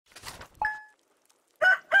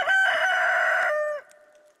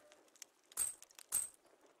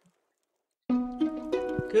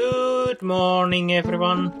Good morning,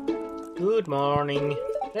 everyone. Good morning.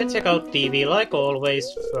 Let's check out TV like always,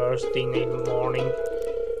 first thing in the morning.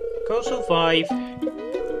 Kosu 5.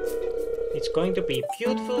 It's going to be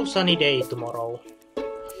beautiful sunny day tomorrow.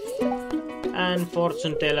 And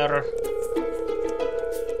fortune teller.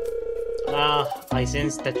 I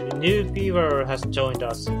sense that a new viewer has joined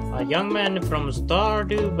us. A young man from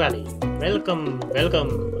Stardew Valley. Welcome,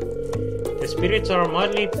 welcome. The spirits are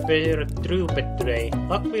mildly perturbed today.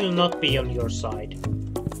 Luck will not be on your side.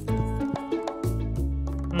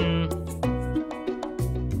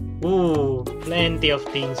 Ooh, plenty of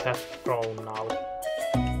things have grown now.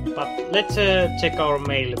 But let's check our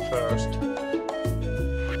mail first.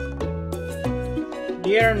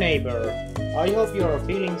 Dear neighbor, I hope you are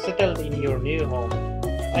feeling settled in your new home.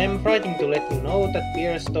 I am writing to let you know that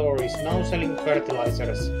beer store is now selling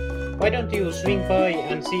fertilizers. Why don't you swing by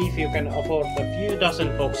and see if you can afford a few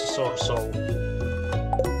dozen boxes or so?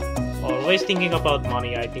 Always thinking about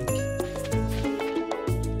money, I think.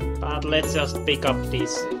 But let's just pick up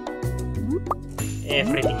this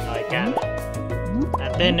everything I can.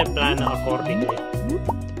 And then plan accordingly.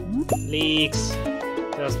 Leeks,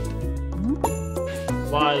 just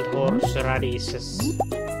wild horse radishes.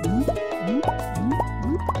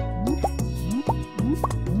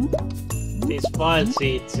 These wild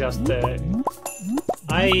seeds just...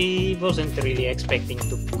 I wasn't really expecting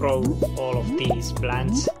to grow all of these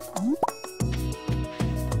plants.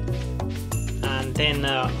 And then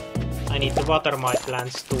I need to water my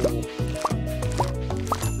plants too.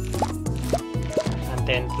 And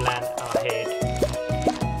then plan ahead.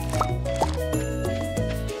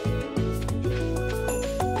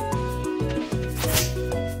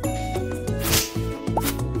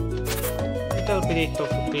 Little bit of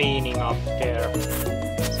cleaning up there.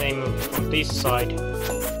 Same on this side.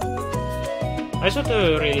 I should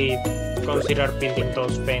really consider building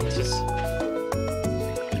those fences.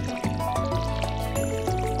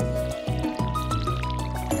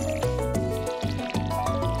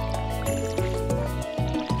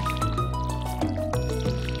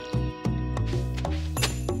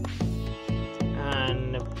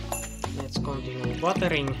 And let's continue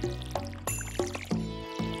watering.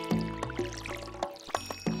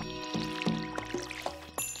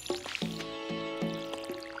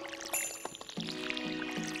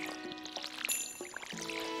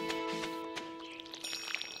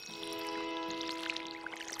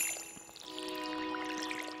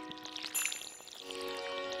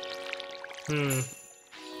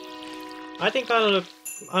 I think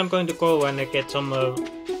I'm going to go and get some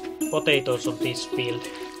potatoes on this field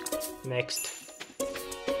next.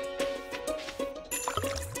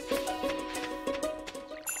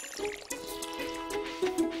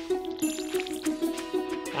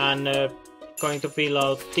 And going to fill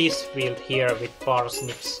out this field here with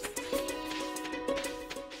parsnips.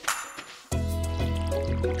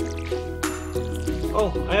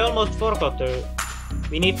 Oh, I almost forgot.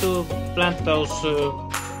 We need to plant those,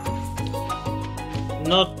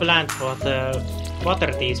 not plant, but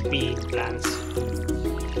water these bean plants.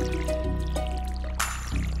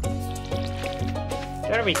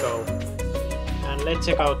 There we go. And let's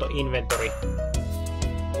check out the inventory.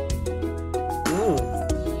 Ooh.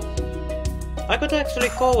 I could actually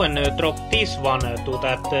go and drop this one to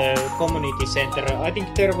that community center. I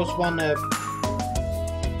think there was one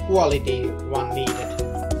quality one needed.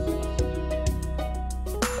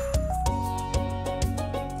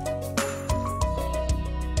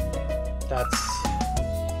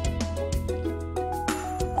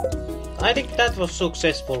 I think that was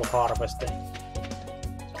successful harvesting.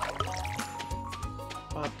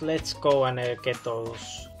 But let's go and get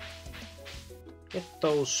those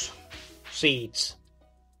seeds.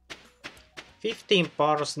 15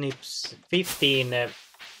 parsnips, 15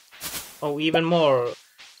 oh, even more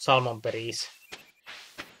salmon berries.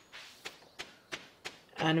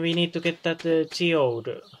 And we need to get that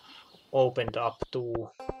geode opened up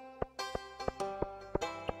too.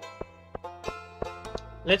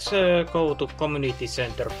 Let's go to community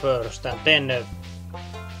center first and then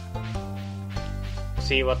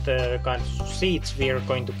see what kind of seeds we are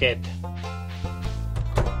going to get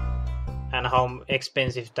and how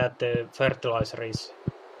expensive that fertilizer is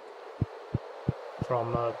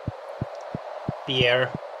from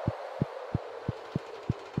Pierre.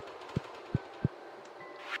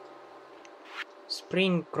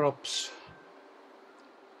 Spring crops.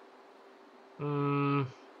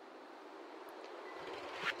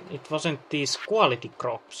 It wasn't these quality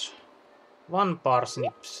crops. 1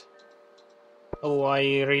 parsnips. Oh, I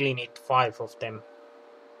really need 5 of them.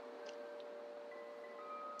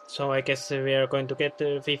 So I guess we are going to get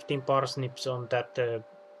 15 parsnips on that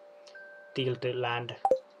tilled land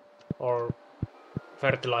or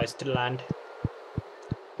fertilized land.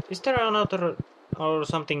 Is there another or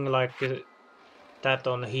something like that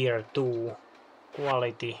on here too?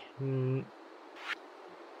 Quality.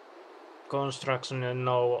 Construction,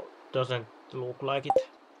 no, doesn't look like it.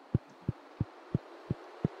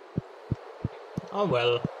 Oh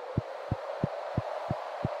well.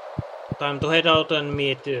 Time to head out and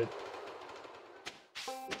meet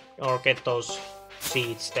or get those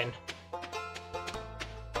seeds then.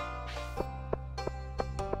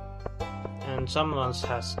 And someone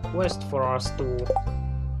has quest for us too.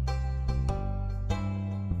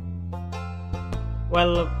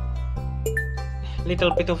 Well,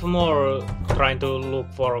 little bit of more trying to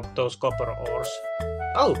look for those copper ores.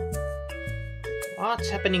 Oh! What's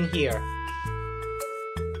happening here?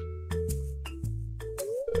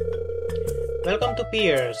 Welcome to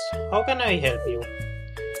Piers. How can I help you?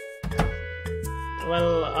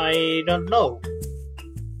 Well, I don't know.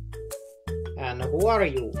 And who are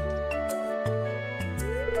you?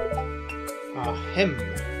 Ahem.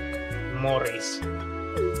 Morris.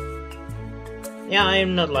 Yeah,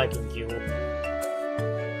 I'm not liking you.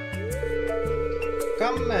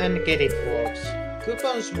 Come and get it, folks.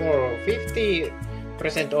 Coupons for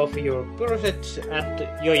 50% off your purchase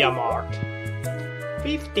at JojaMart.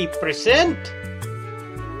 50%?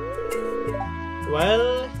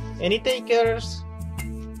 Well, any takers?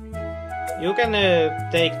 You can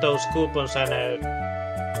take those coupons and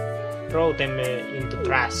throw them into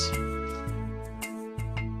trash.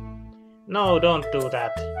 No, don't do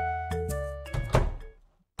that.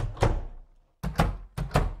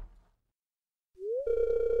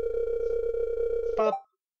 But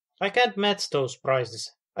I can't match those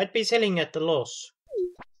prices. I'd be selling at a loss.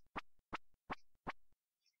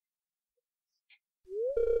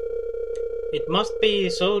 It must be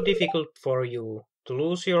so difficult for you to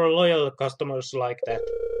lose your loyal customers like that.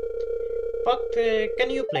 But can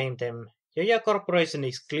you blame them? Joja Corporation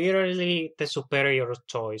is clearly the superior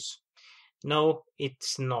choice. No,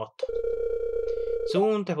 it's not.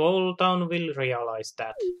 Soon the whole town will realize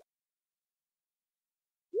that.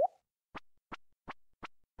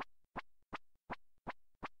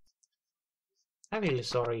 I'm really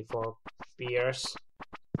sorry for Piers.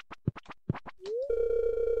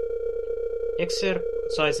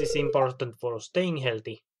 Exercise is important for staying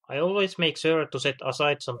healthy. I always make sure to set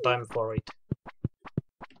aside some time for it.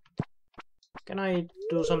 Can I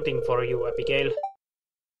do something for you, Abigail?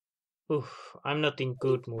 Oof, I'm not in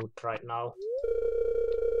good mood right now.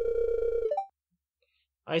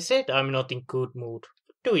 I said I'm not in good mood.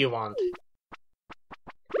 What do you want?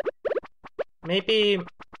 Maybe...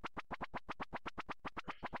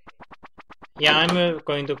 Yeah, I'm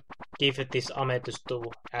going to give this amethyst to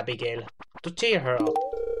Abigail to cheer her up.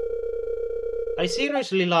 I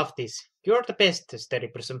seriously love this. You're the best, Steady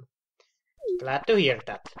Prism. Glad to hear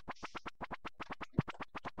that.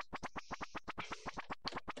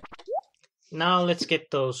 Now let's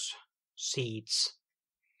get those seeds.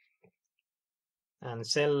 And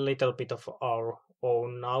sell a little bit of our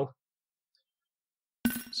own now.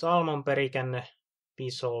 Salmonberry can be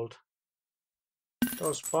sold.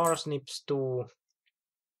 Those parsnips too.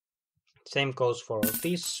 Same goes for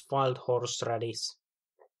this wild horseradish.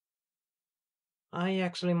 I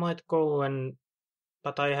actually might go and...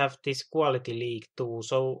 But I have this quality leak too,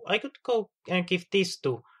 so I could go and give this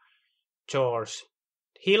to George.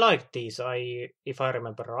 He liked these, if I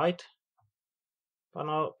remember right. But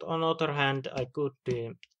on the other hand, I could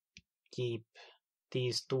keep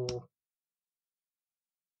these two.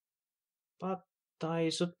 But I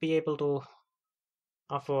should be able to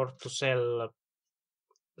afford to sell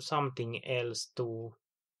something else too.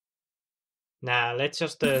 Nah, let's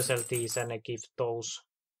just sell these and give those.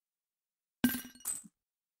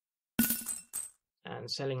 And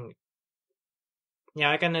selling...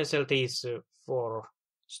 Yeah, I can sell these for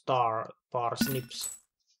star parsnips.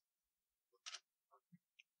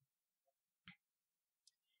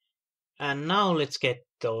 And now let's get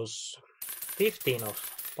those 15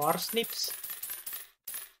 of parsnips.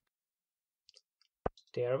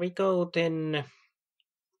 There we go, then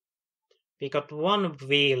we got one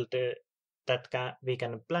field that we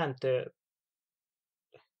can plant.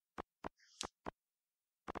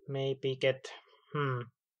 Maybe get...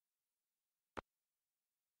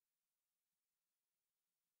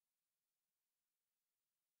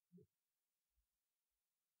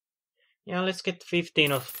 Yeah, let's get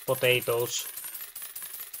 15 of potatoes.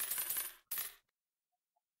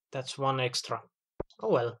 That's one extra. Oh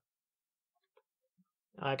well.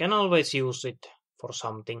 I can always use it for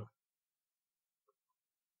something.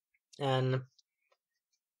 And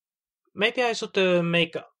maybe I should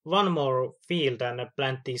make one more field and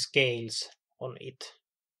plant these scales on it.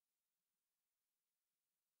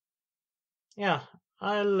 Yeah,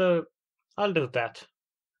 I'll do that.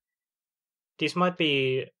 These might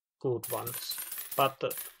be good ones,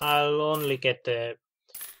 but I'll only get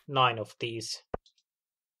 9 of these.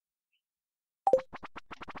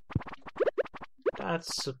 That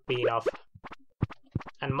should be enough.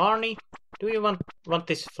 And Marnie, do you want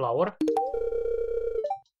this flower?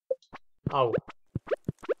 Oh.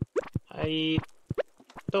 I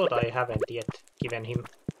thought I haven't yet given him.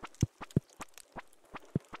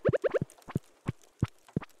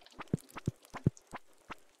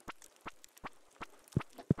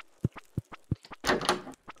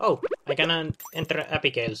 Oh, I can enter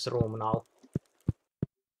Abigail's room now.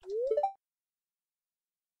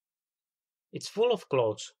 It's full of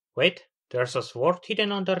clothes. Wait, there's a sword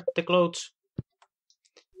hidden under the clothes.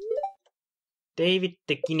 David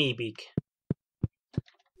the Guinea Pig.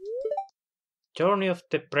 Journey of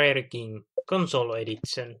the Prairie King, console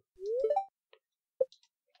edition.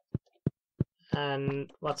 And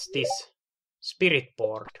what's this? Spirit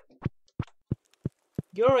board.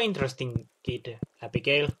 You're interesting kid,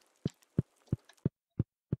 Abigail.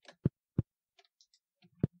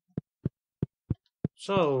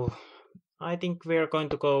 So, I think we're going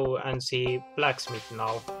to go and see blacksmith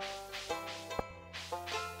now.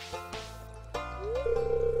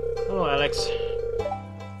 Hello, Alex.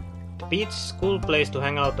 The beach is a cool place to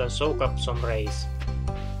hang out and soak up some rays.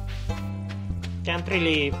 Can't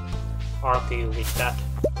really argue with that.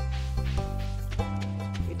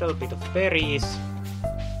 Little bit of berries.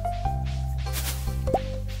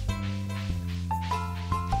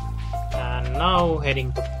 And now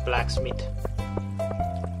heading to blacksmith.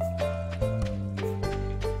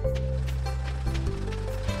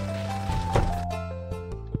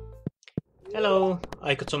 Hello,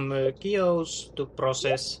 I got some geos to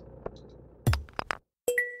process.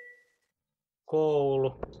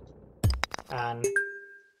 Coal. And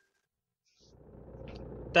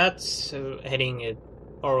that's heading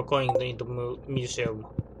or going into museum.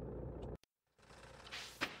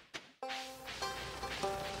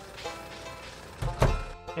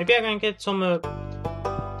 Maybe I can get some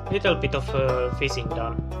little bit of fishing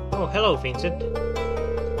done. Oh, hello, Vincent.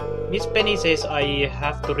 Miss Penny says I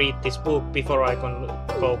have to read this book before I can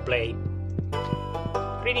go play.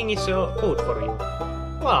 Reading is good for you.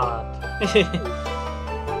 What?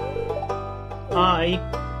 Hi.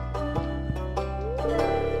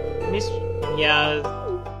 Miss... Yeah,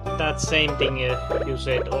 that same thing you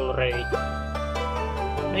said already.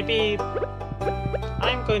 Maybe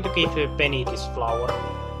I'm going to give Penny this flower.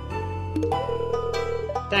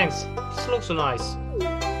 Thanks, this looks so nice.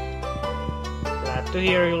 Glad to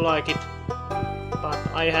hear you like it. But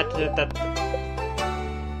I had that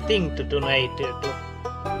thing to donate to.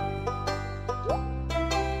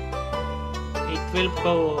 It will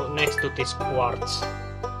go next to this quartz.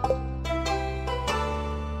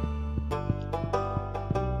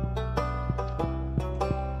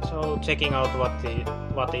 So checking out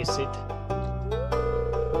what is it.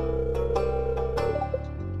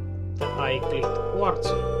 I clicked quartz.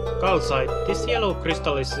 Calcite. This yellow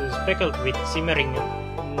crystal is speckled with shimmering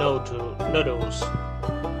nodules.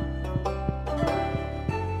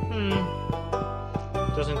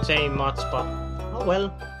 Doesn't say much, but oh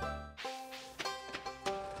well.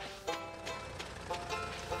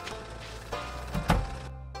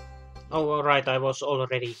 Oh, alright, I was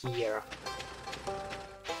already here.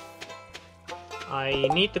 I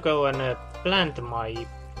need to go and plant my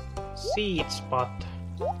seeds, but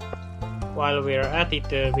while we're at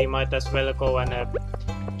it, we might as well go and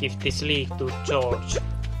give this leak to George.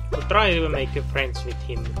 To try to make friends with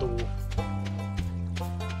him too.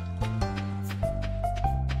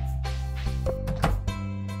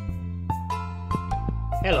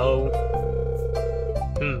 Hello.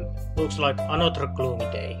 Looks like another gloomy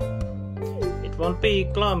day. It won't be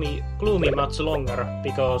gloomy much longer,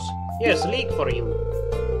 because here's a leak for you.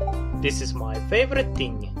 This is my favorite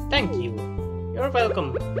thing. Thank you. You're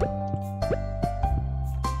welcome.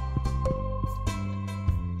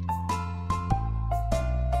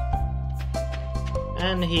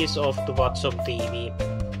 And he's off to watch some TV.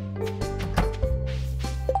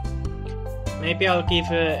 Maybe I'll give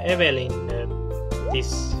Evelyn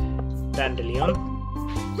this dandelion.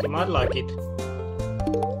 She might like it.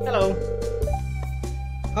 Hello.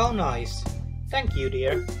 How nice. Thank you,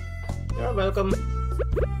 dear. You're welcome.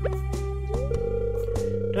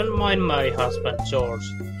 Don't mind my husband, George.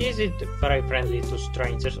 He isn't very friendly to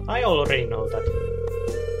strangers. I already know that.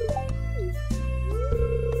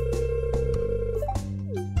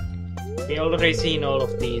 We already seen all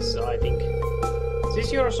of these, I think.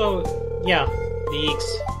 This you're so... yeah,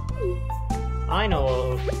 leeks. I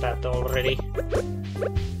know that already.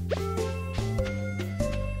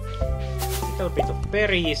 Little bit of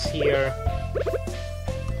berries here.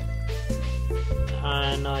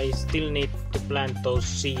 And I still need to plant those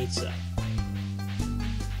seeds.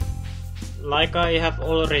 Like I have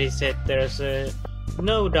already said, there's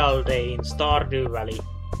no dull day in Stardew Valley.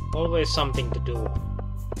 Always something to do.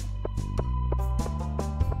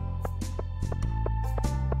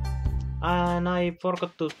 And I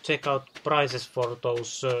forgot to check out prices for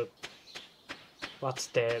those... what's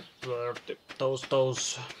the word?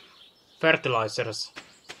 Those fertilizers.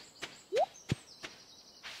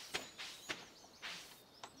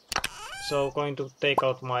 So going to take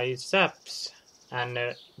out my saps and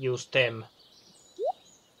use them.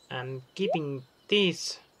 And keeping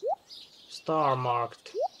these star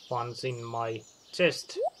marked ones in my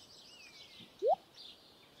chest.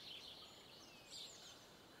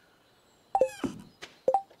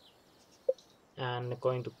 And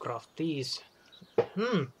going to craft these.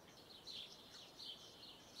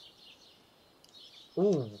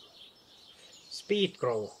 Ooh. Speed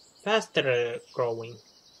grow. Faster growing.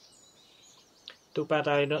 Too bad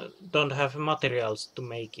I don't have materials to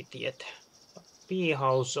make it yet. Bee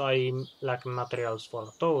house, I lack materials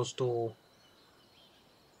for those two.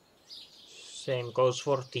 Same goes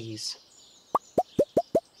for these.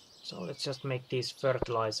 So let's just make these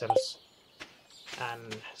fertilizers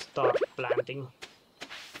and start planting.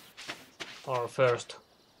 Or first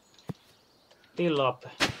till up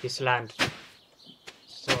this land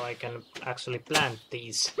so I can actually plant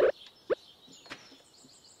these.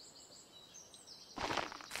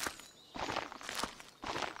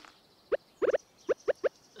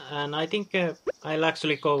 And I think I'll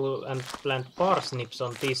actually go and plant parsnips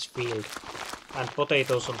on this field and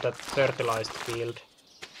potatoes on that fertilized field.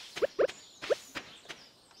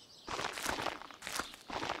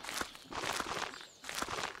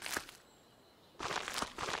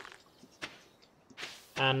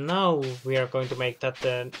 And now we are going to make that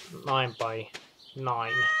 9 by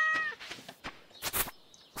 9.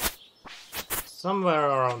 Somewhere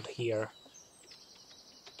around here.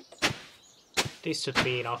 This should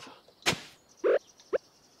be enough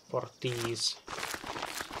for these.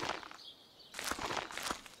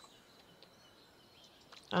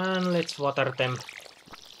 And let's water them.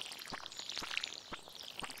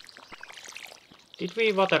 Did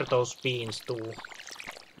we water those beans too?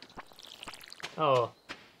 Oh.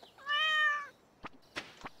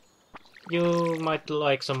 You might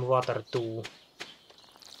like some water too.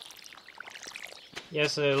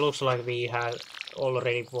 Yes, looks like we had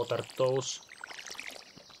already watered those.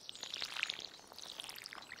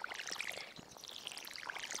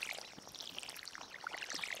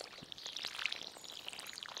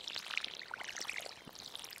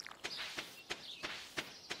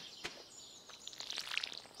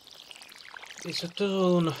 We should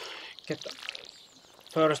soon get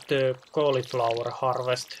first the cauliflower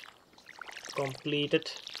harvest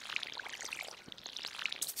completed.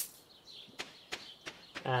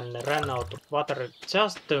 And ran out of water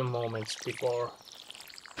just a moment before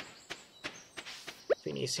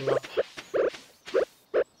finishing up.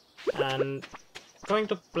 And going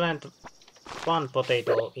to plant one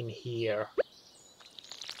potato in here.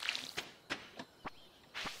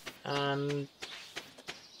 And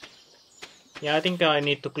yeah, I think I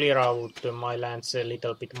need to clear out my lands a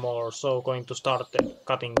little bit more, so going to start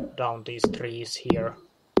cutting down these trees here.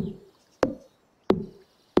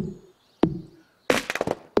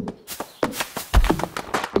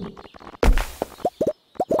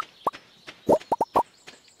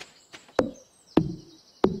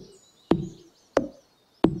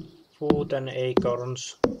 Food and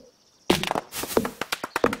acorns.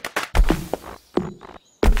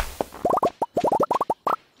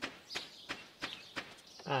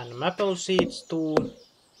 And maple seeds too.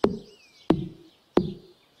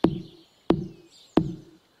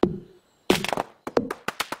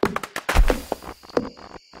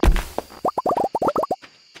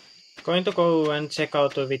 Going to go and check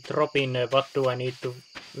out with Robin what do I need to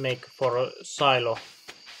make for a silo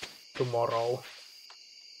tomorrow.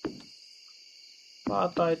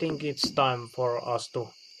 But I think it's time for us to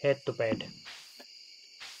head to bed.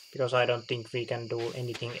 Because I don't think we can do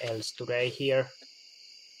anything else today here.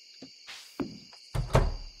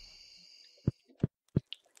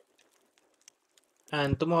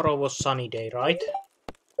 And tomorrow was sunny day, right?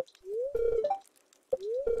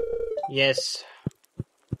 Yes.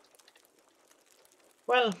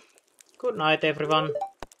 Well, good night everyone.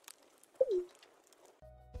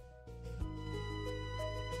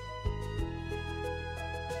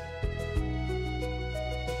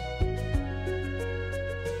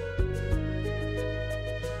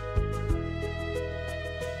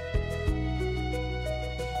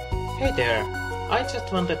 Hey there, I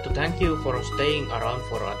just wanted to thank you for staying around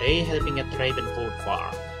for a day helping at Ravenwood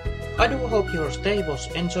farm. I do hope your stay was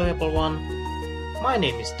enjoyable one. My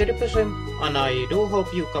name is Prism, and I do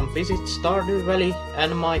hope you come visit Stardew Valley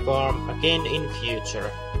and my farm again in future.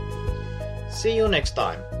 See you next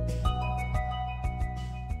time.